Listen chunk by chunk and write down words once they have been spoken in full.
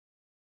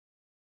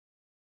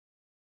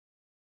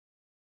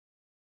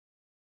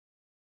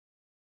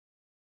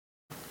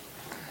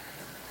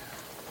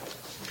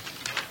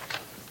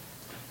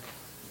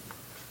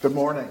Good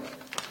morning.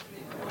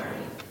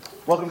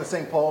 Welcome to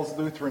St. Paul's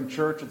Lutheran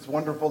Church. It's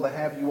wonderful to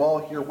have you all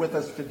here with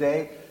us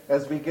today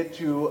as we get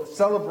to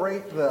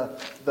celebrate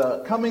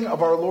the coming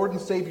of our Lord and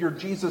Savior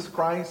Jesus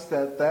Christ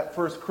at that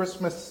first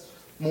Christmas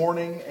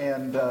morning.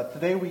 And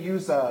today we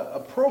use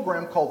a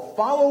program called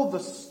Follow the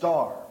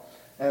Star,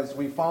 as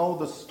we follow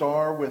the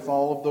star with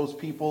all of those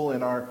people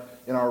in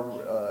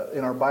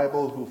our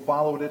Bible who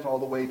followed it all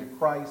the way to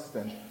Christ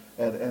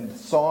and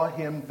saw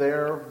him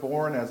there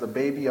born as a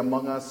baby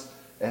among us.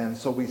 And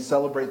so we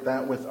celebrate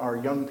that with our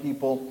young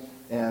people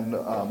and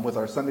with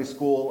our Sunday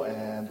school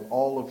and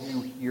all of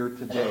you here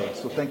today.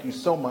 So thank you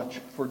so much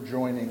for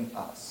joining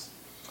us.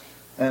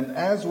 And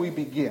as we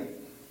begin,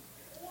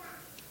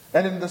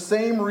 and in the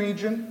same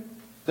region,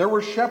 there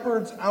were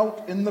shepherds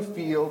out in the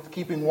field,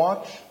 keeping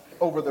watch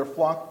over their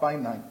flock by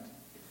night.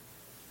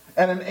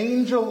 And an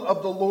angel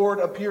of the Lord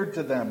appeared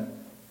to them,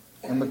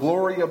 and the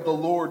glory of the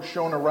Lord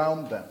shone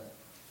around them,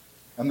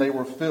 and they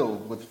were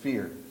filled with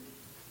fear.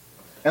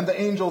 And the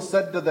angel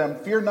said to them,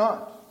 "Fear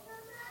not,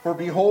 for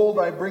behold,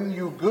 I bring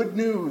you good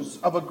news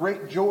of a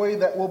great joy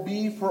that will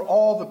be for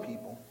all the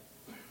people.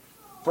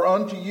 For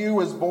unto you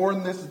is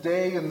born this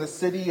day in the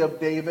city of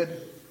David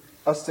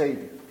a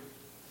Savior,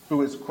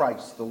 who is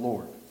Christ the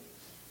Lord.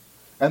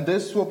 And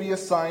this will be a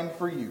sign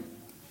for you.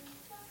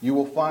 You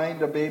will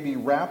find a baby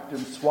wrapped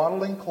in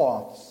swaddling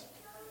cloths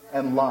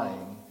and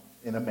lying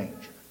in a manger."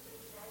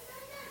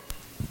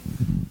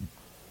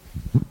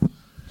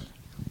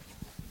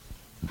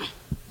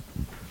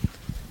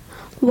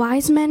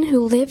 Wise men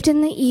who lived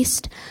in the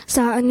east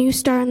saw a new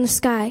star in the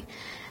sky.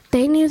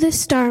 They knew this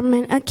star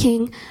meant a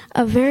king,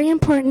 a very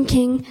important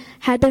king,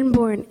 had been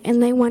born,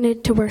 and they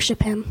wanted to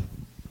worship him.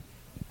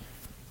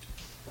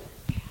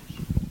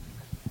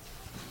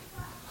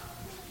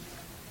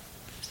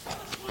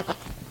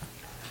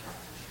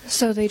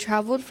 So they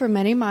traveled for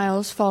many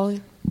miles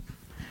following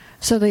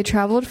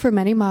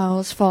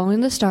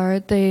the star.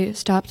 They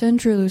stopped in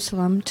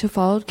Jerusalem to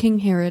follow King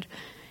Herod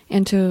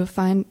and to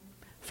find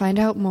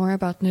out more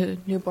about the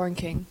newborn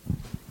king.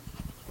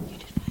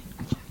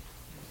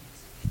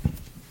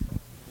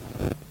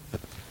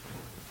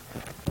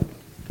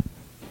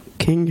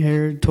 King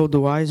Herod told the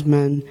wise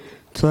men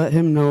to let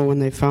him know when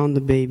they found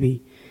the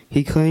baby.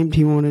 He claimed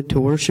he wanted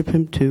to worship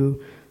him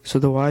too, so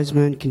the wise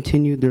men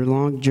continued their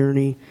long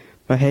journey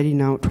by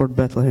heading out toward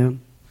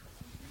Bethlehem.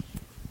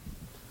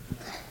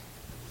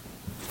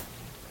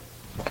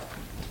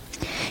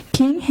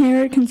 King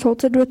Herod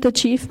consulted with the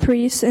chief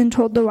priests and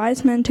told the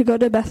wise men to go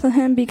to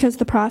Bethlehem because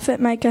the prophet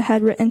Micah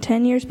had written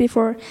 10 years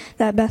before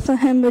that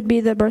Bethlehem would be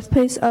the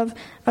birthplace of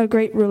a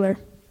great ruler.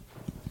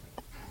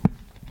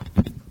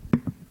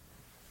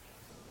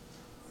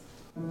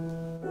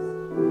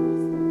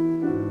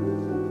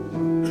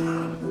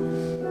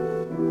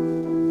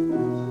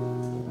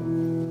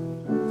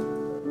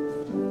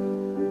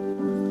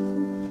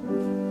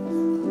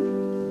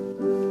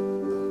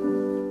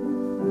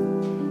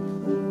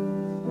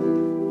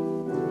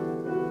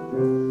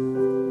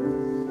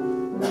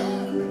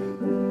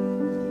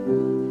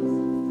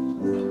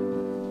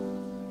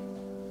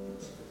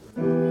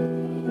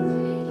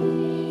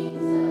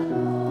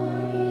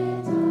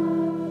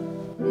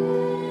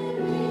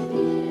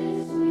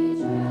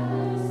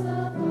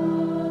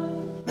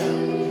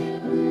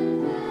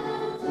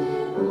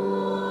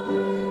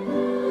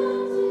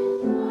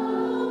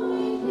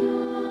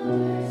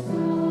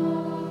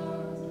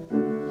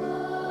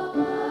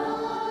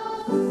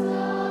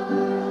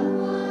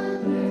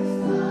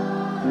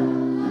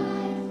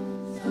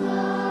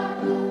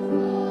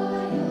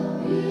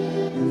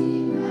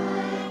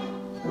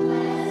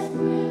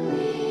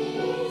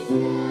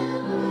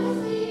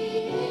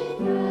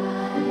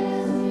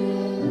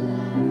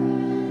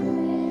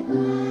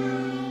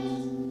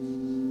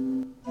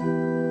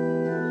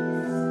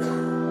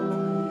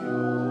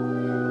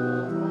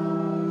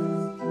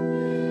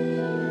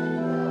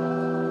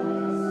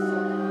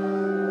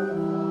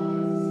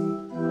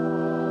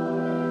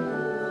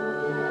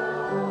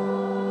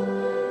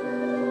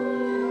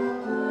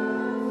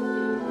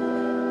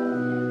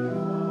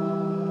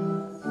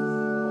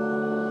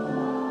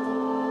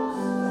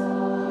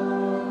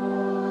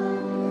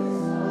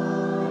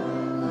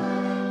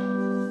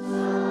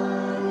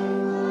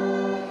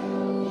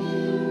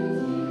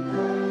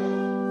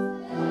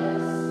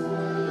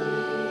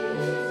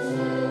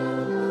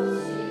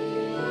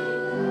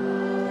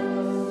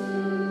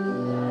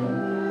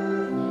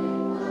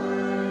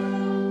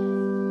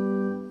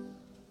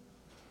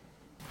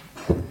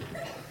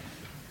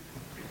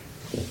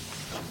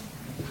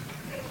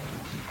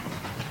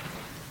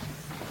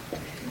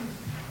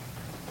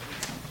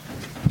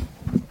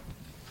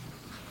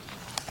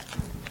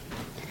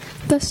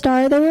 The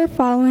star they were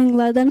following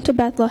led them to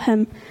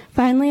Bethlehem.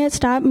 Finally, it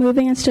stopped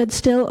moving and stood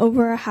still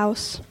over a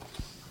house.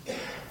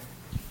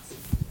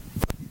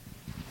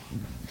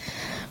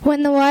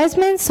 When the wise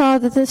men saw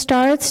that the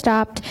star had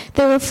stopped,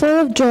 they were full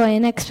of joy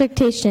and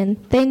expectation.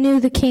 They knew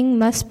the king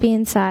must be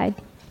inside.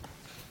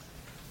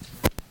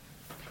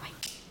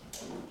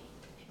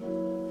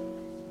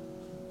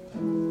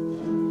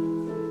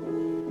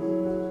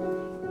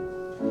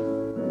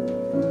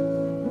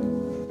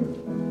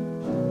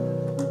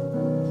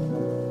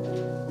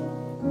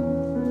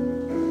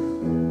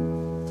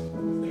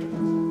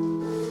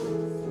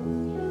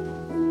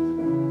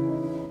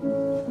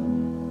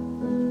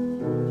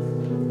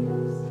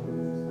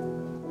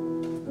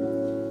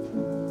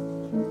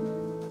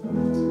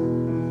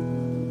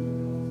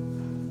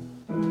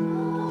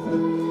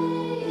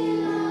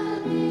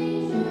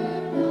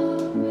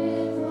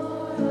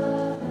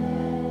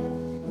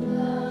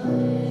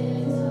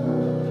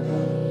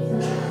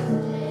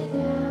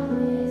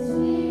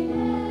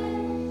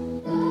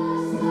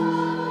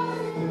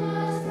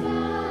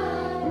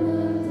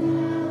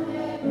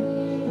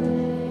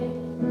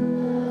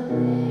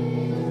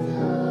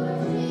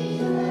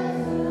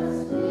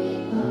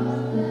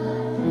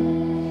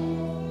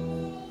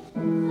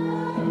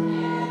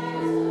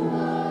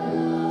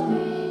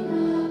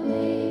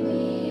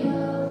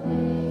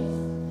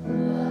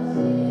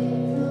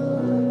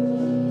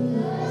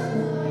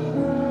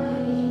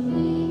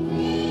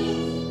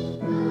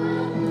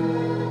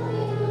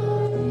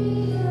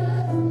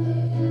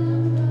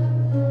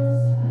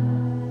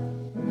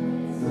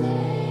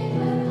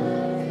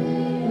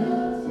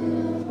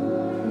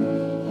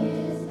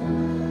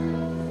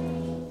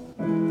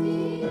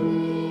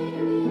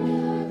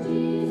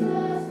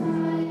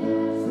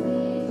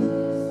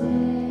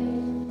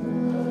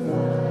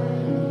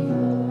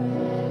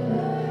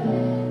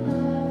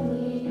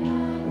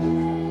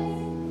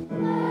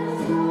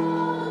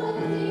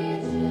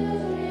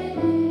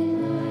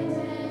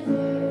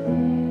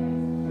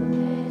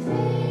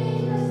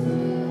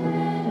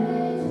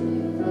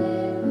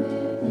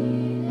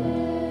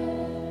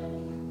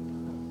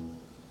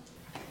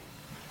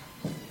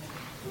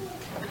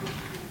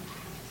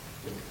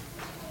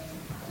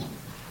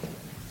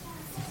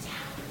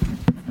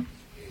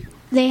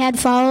 They had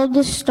followed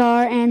the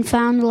star and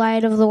found the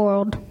light of the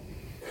world.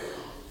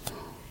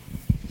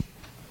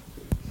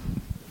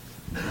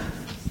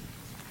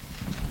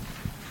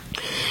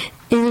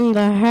 In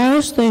the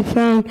house they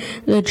found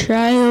the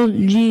child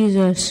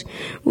Jesus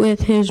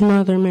with his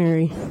mother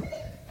Mary.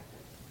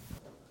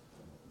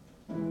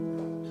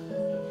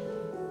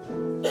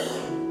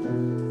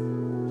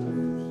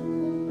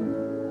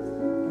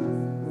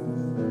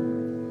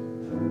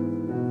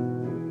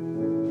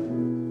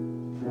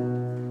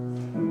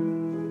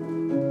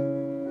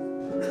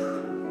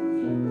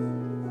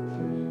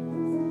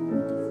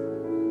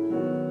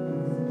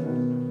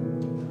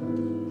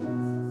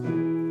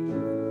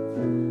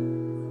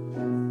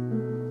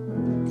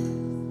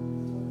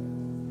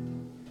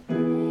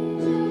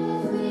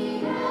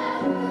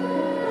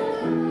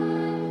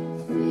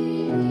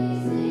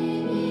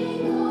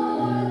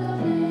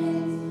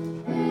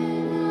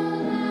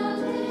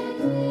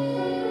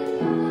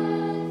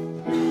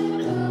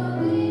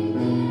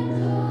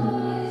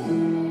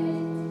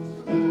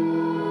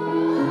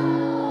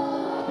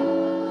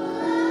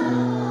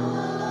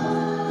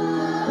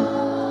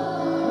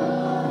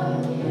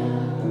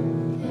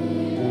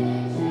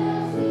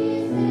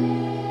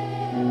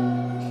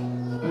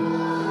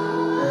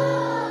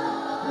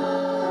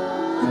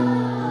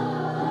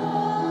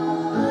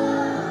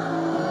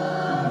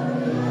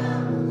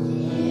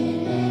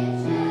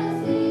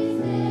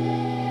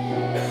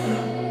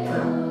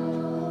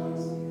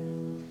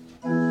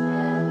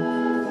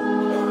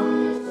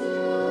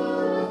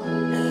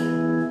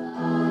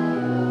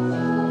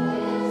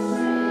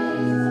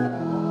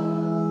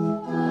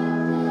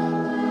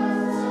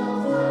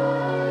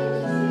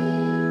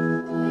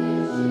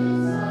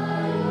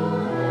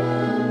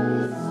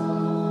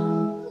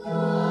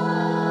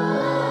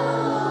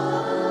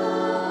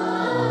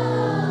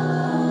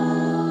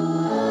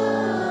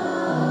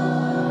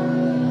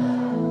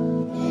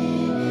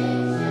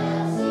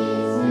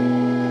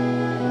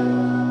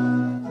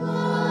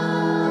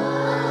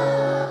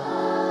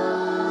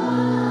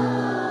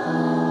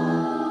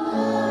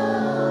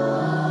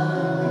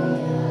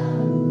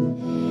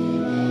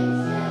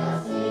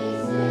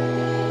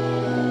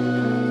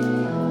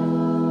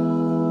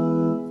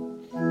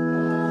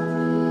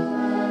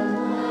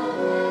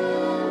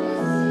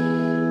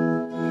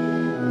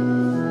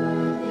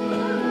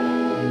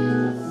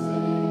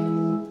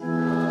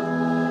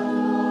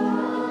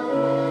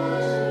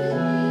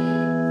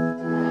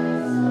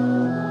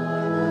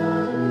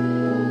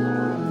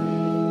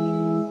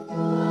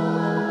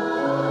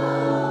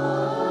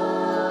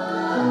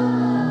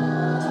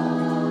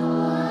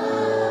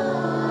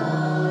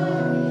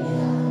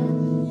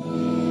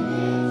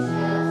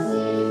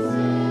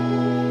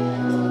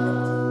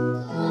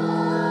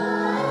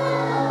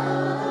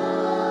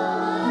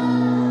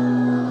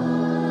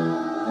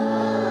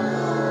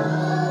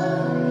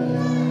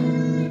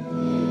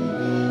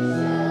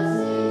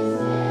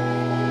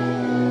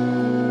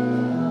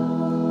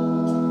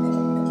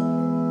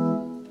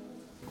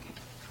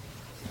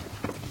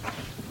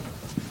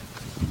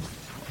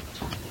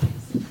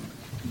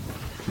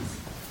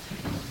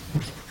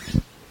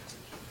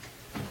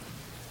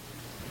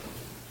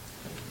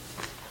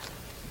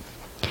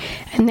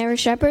 And there were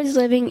shepherds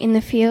living in the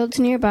fields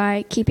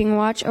nearby, keeping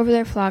watch over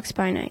their flocks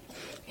by night.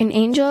 An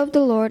angel of the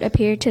Lord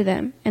appeared to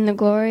them, and the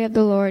glory of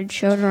the Lord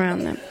shone around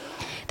them.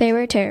 They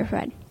were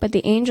terrified, but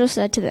the angel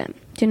said to them,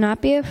 "Do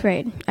not be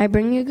afraid. I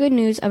bring you good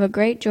news of a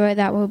great joy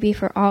that will be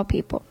for all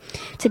people.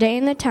 Today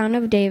in the town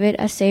of David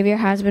a Savior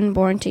has been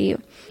born to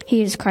you.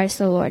 He is Christ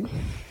the Lord."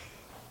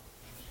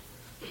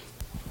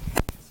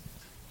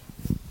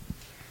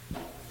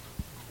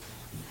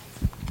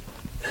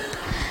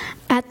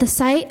 At the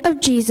sight of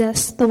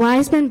Jesus, the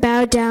wise men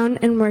bowed down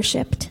and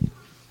worshipped.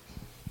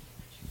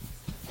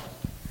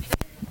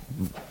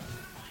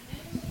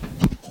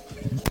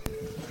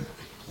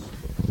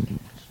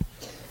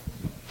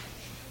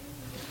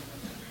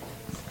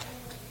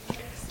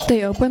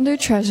 They opened their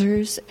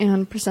treasures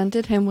and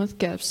presented him with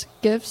gifts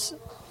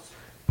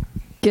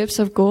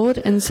of gold,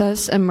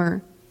 incense, and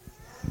myrrh.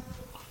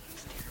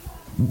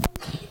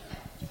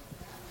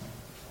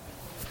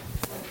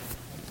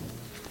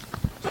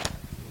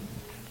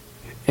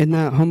 In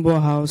that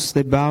humble house,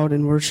 they bowed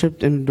and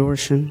worshipped in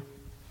adoration.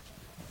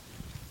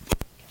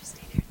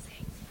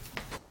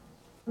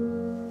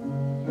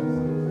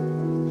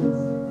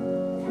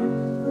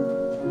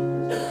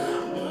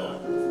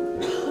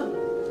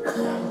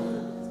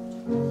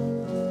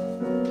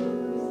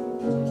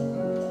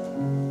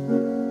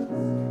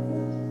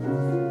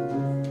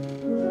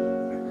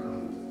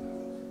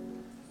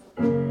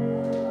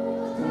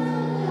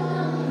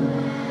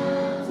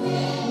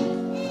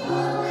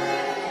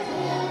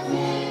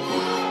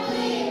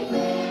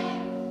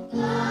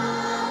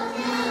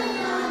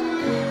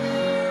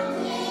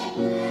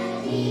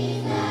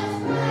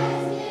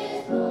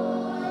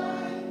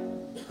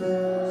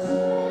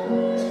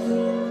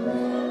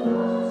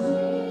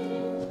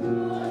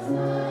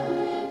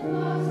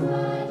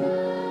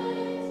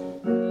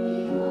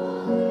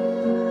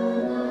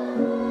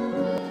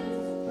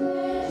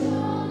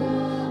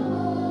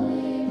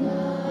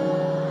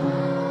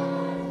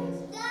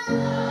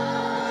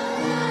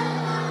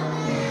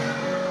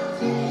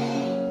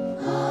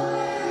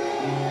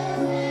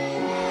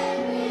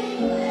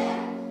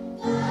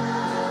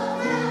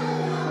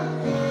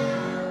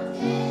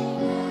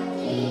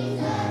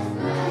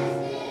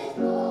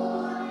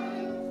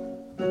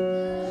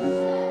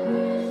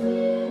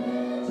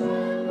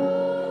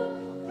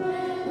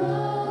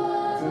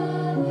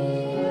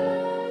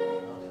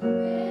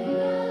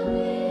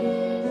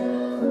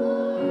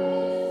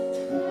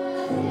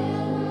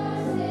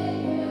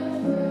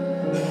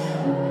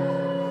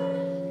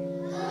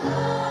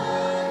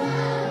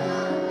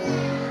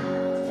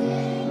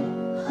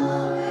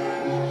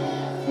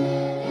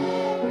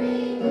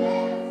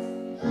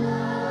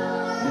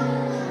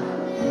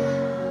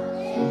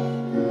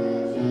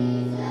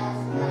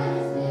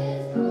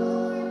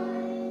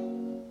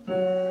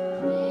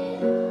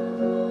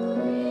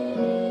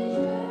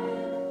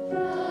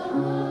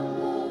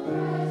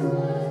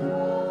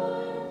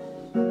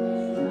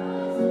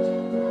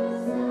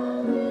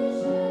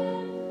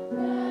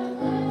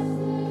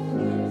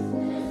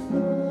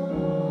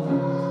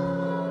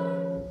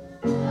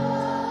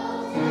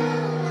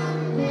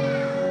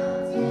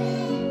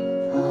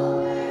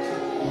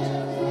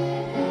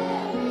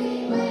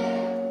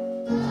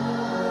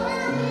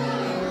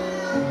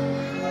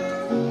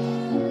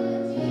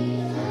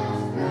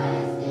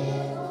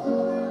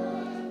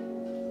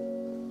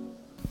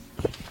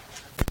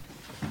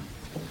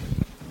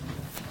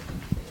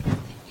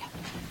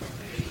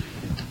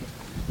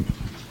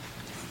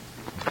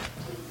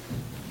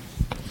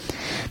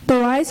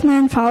 wise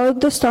men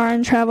followed the star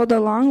and traveled a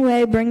long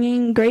way,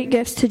 bringing great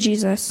gifts to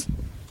Jesus.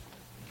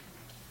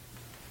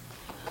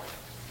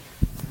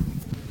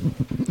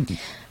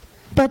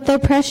 But their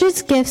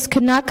precious gifts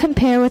could not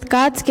compare with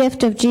God's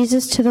gift of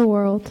Jesus to the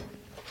world.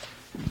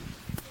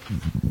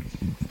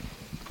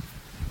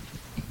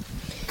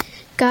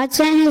 God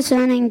sent his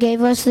Son and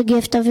gave us the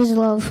gift of his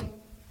love.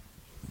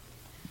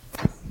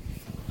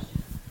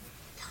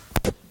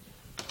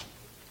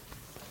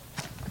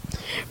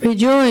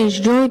 Rejoice,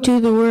 joy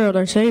to the world,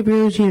 our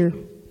Savior is here.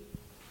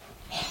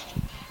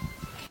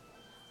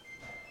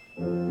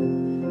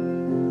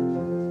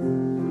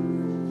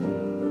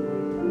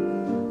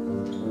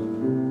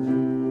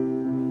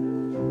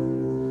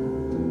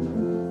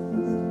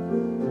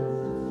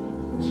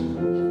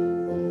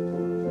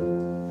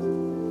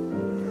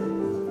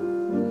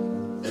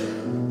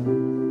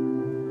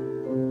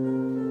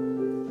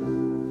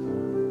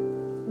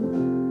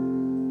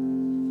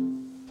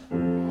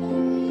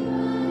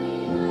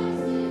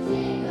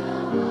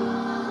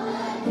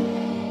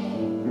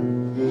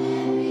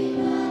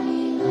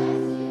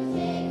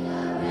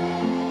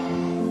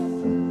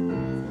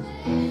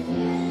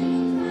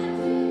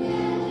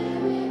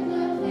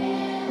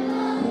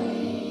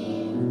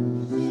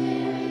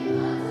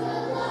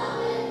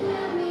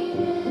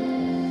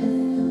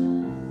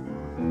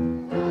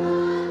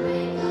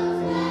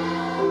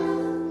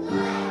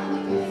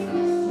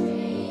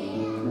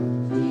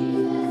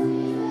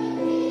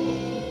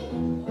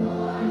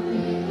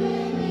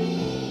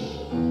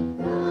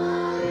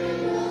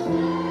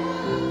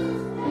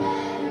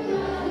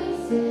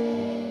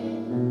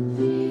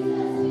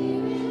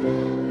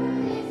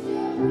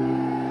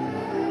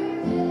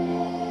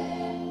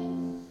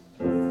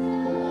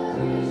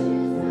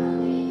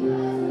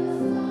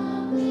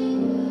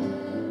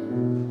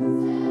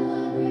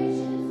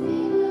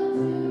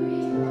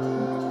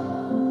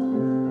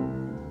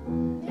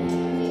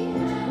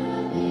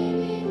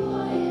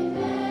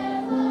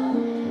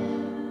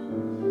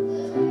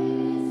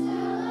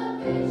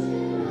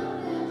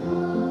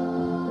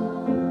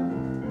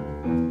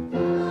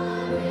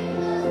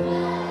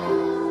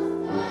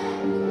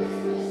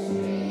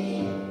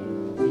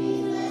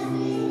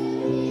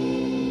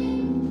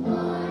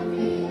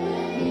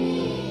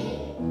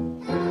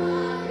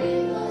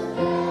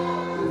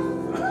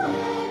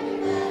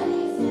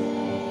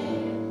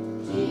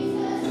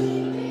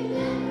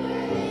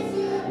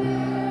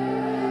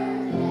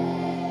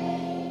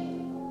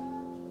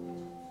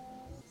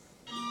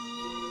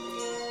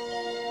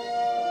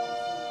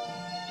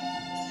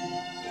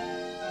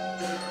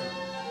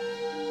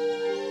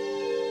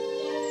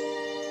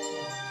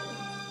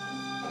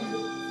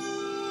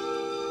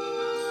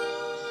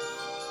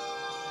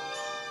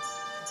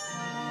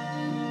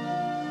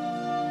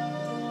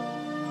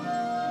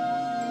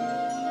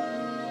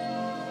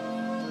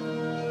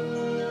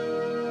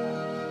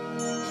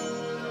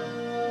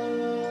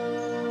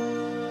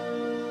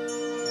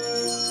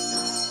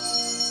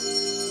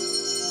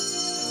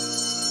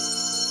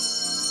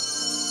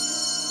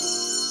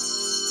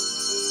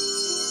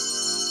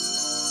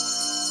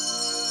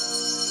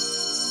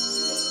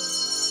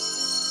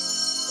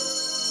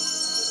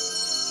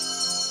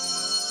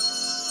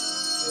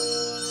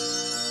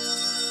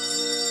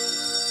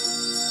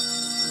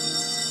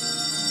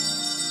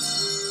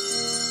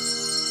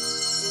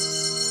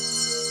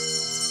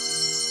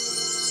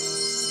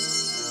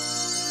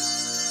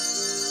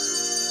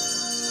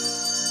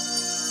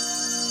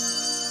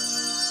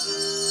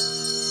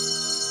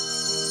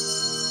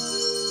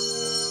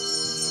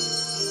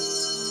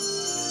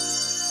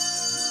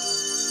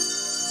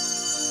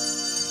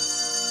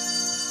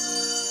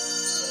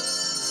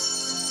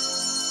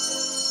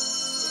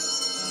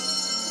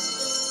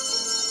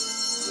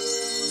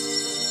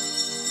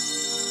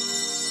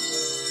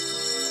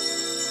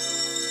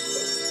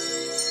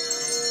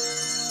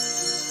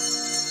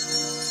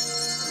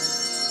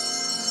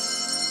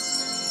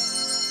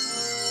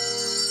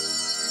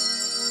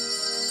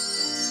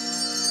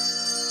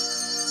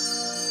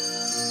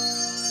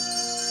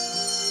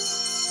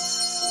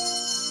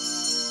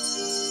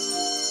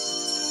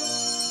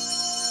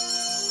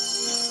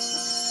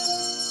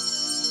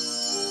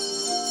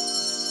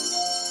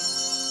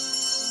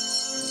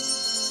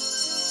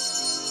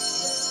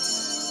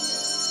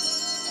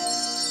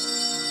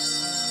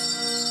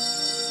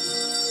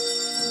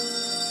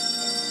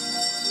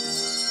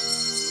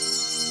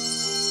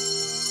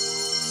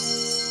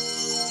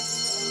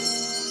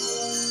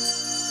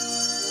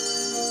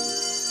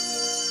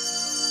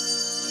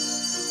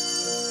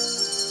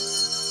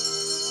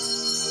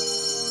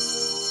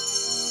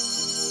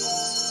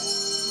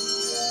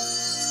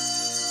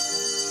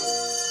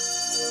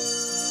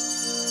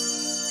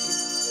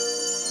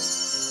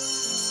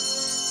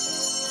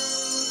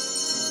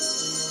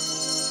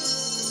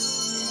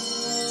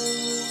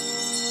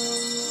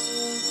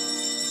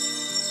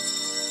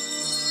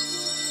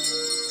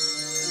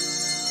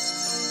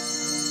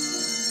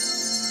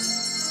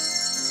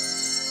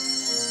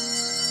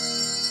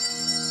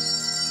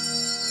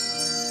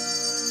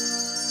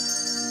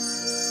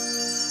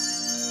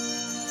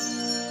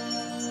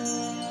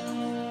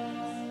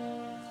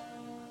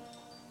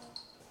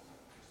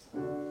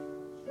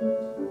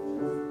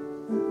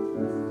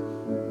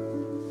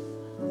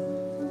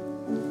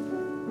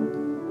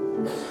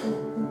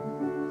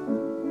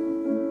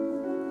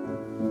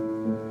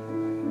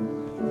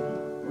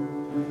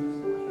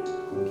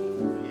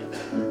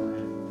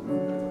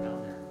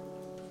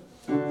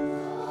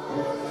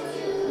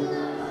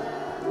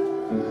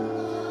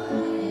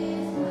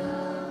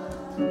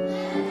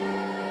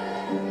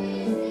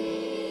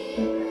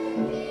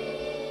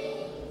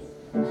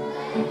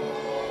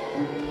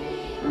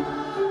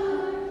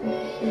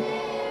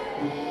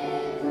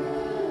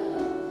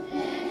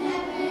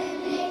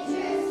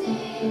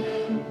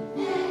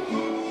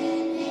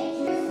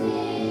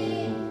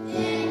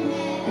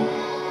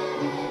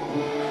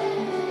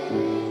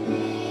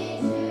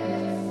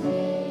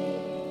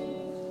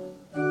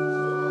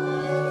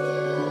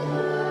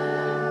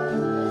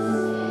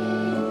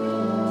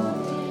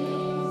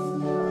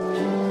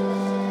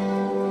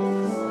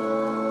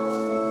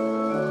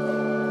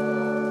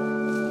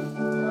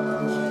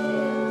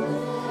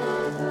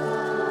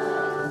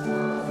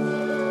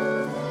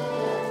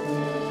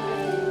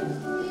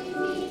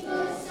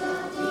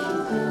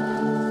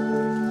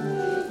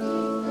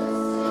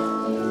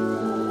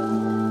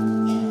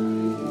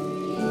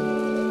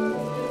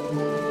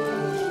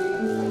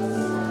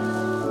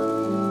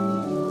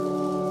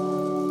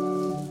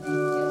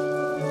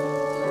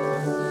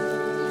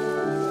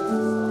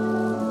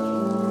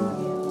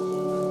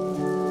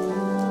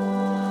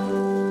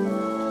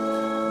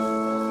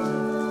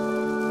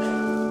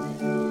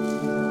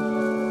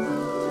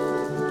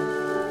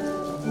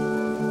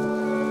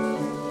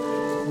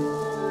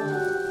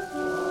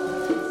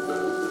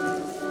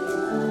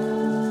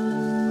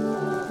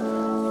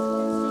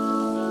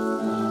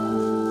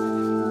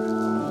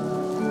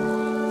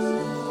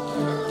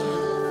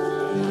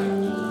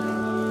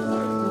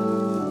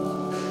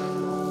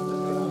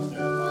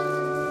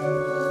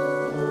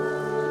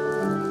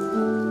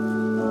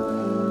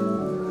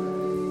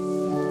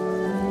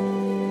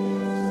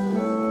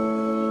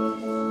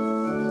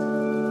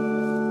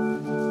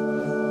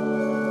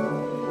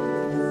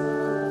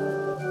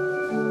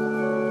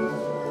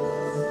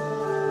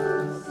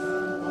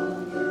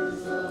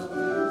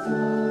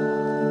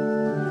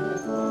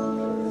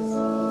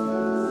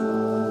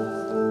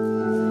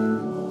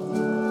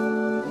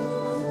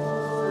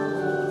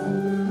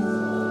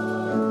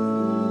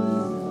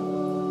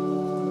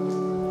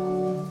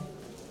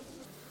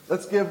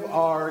 Let's give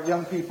our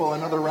young people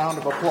another round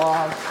of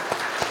applause.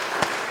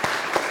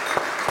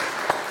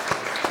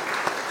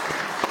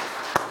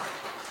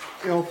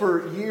 You know,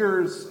 for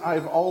years, our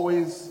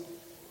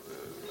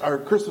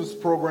Christmas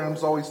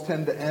programs always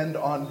tend to end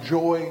on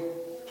joy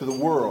to the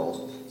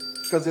world,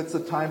 because it's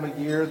a time of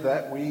year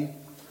that we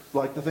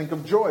like to think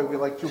of joy. We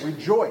like to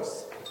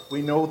rejoice.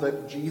 We know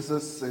that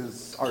Jesus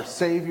is our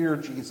Savior.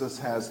 Jesus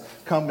has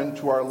come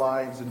into our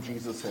lives and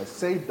Jesus has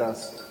saved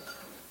us.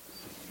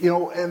 You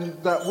know,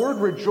 and that word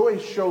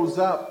rejoice shows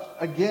up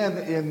again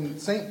in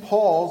St.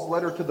 Paul's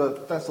letter to the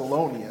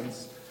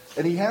Thessalonians.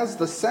 And he has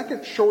the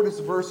second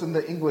shortest verse in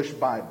the English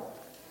Bible.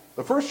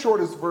 The first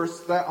shortest verse,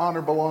 that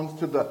honor belongs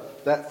to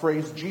that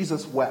phrase,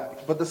 Jesus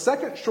wept. But the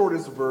second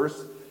shortest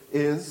verse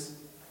is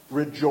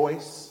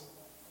rejoice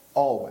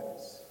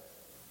always.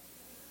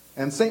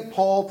 And St.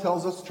 Paul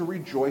tells us to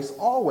rejoice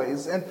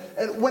always. And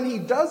when he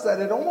does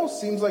that, it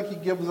almost seems like he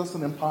gives us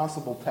an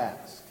impossible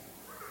task.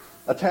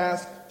 A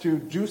task to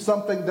do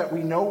something that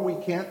we know we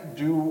can't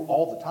do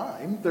all the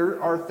time.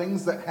 There are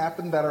things that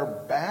happen that are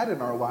bad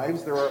in our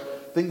lives. There are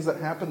things that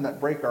happen that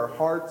break our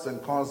hearts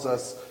and cause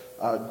us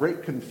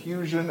great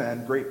confusion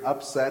and great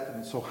upset.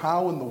 And so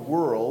how in the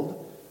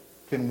world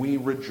can we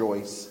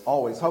rejoice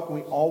always? How can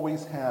we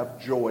always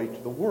have joy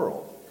to the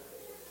world?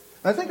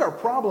 And I think our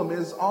problem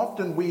is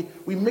often we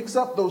mix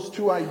up those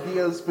two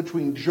ideas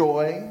between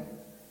joy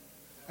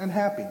and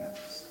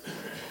happiness.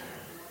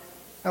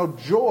 Now,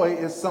 joy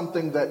is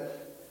something that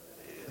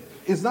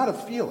is not a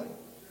feeling.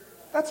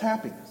 That's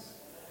happiness.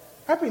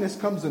 Happiness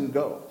comes and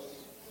goes.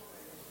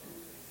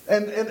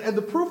 And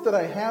the proof that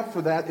I have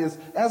for that is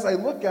as I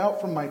look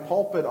out from my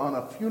pulpit on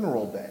a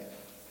funeral day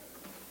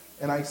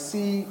and I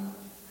see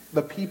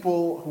the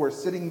people who are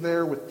sitting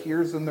there with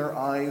tears in their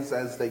eyes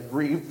as they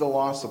grieve the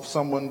loss of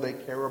someone they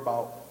care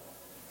about,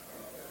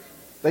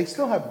 they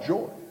still have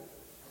joy.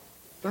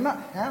 They're not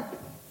happy.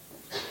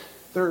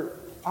 They're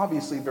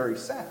obviously very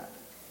sad.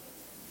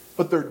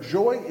 But their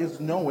joy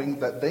is knowing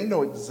that they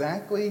know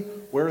exactly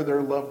where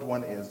their loved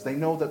one is. They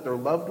know that their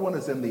loved one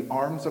is in the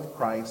arms of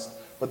Christ,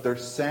 but their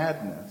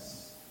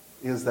sadness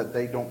is that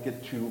they don't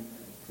get to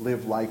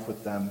live life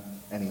with them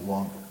any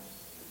longer.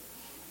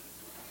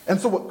 And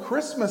so what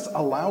Christmas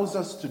allows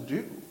us to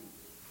do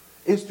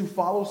is to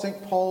follow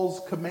St.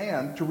 Paul's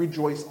command to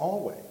rejoice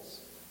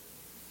always.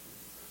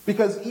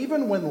 Because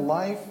even when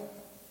life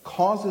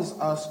causes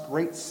us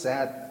great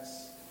sadness,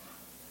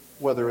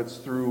 whether it's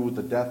through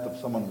the death of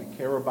someone we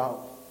care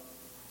about,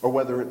 or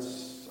whether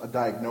it's a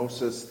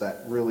diagnosis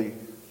that really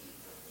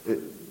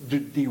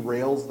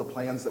derails the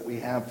plans that we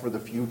have for the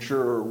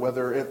future, or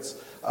whether it's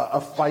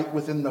a fight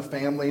within the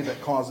family that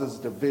causes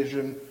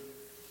division,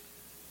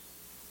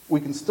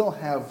 we can still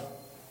have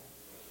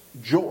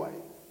joy.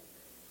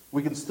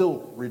 We can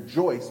still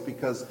rejoice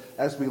because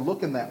as we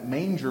look in that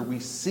manger, we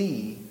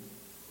see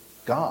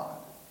God.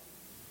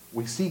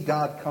 We see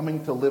God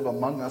coming to live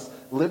among us,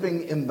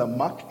 living in the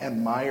muck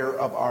and mire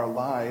of our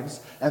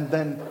lives, and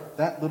then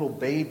that little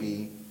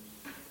baby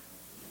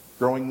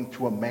growing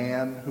to a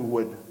man who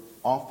would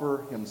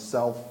offer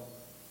himself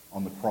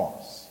on the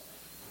cross,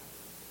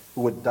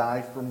 who would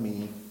die for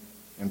me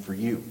and for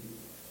you.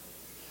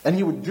 And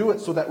he would do it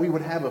so that we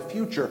would have a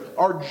future.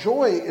 Our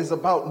joy is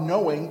about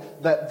knowing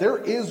that there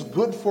is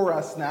good for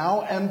us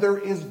now and there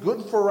is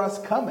good for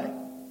us coming.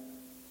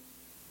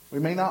 We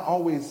may not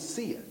always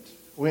see it.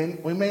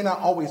 We may not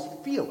always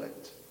feel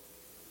it,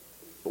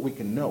 but we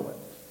can know it.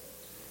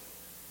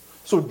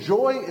 So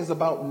joy is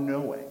about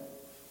knowing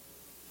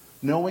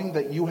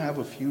that you have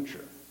a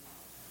future,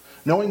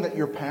 knowing that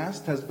your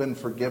past has been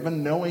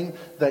forgiven, knowing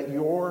that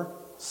your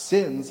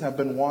sins have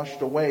been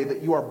washed away,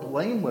 that you are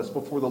blameless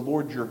before the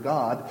Lord your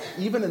God.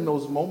 Even in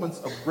those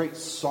moments of great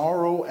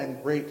sorrow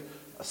and great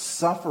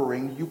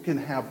suffering, you can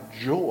have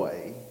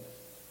joy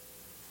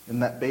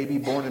in that baby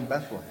born in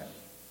Bethlehem.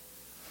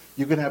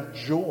 You can have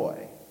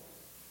joy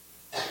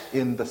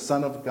in the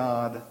Son of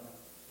God,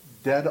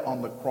 dead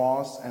on the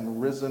cross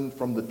and risen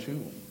from the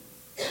tomb.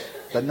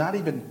 That not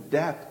even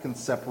death can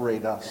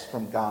separate us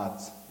from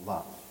God's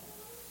love.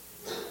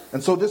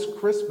 And so this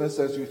Christmas,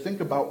 as you think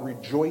about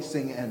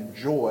rejoicing and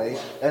joy,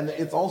 and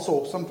it's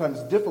also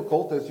sometimes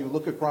difficult as you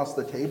look across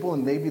the table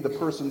and maybe the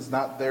person's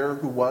not there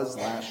who was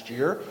last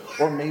year,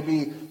 or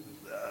maybe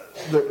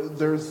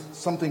there's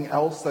something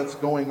else that's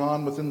going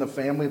on within the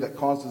family that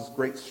causes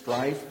great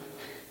strife.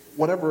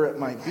 Whatever it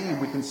might be,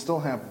 we can still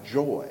have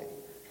joy.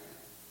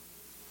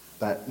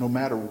 That no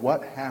matter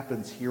what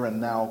happens here and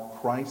now,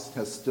 Christ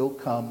has still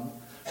come,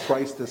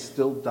 Christ has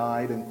still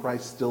died, and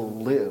Christ still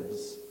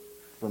lives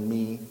for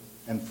me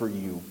and for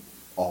you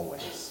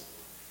always.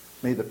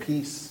 May the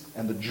peace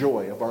and the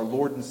joy of our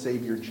Lord and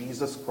Savior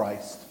Jesus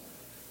Christ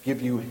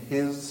give you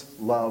his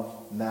love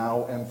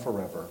now and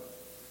forever.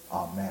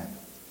 Amen.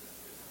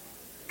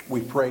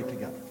 We pray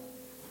together.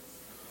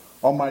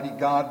 Almighty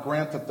God,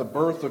 grant that the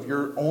birth of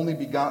your only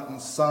begotten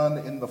Son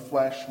in the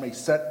flesh may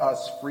set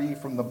us free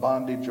from the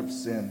bondage of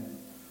sin.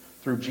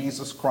 Through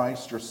Jesus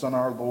Christ, your Son,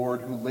 our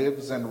Lord, who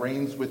lives and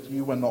reigns with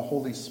you in the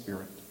Holy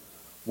Spirit,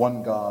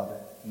 one God,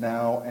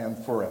 now and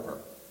forever.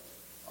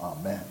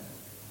 Amen.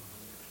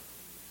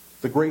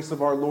 The grace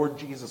of our Lord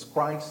Jesus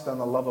Christ and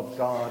the love of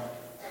God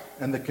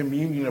and the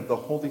communion of the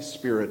Holy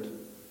Spirit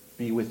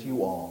be with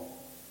you all.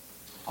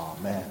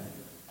 Amen.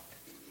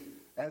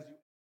 As you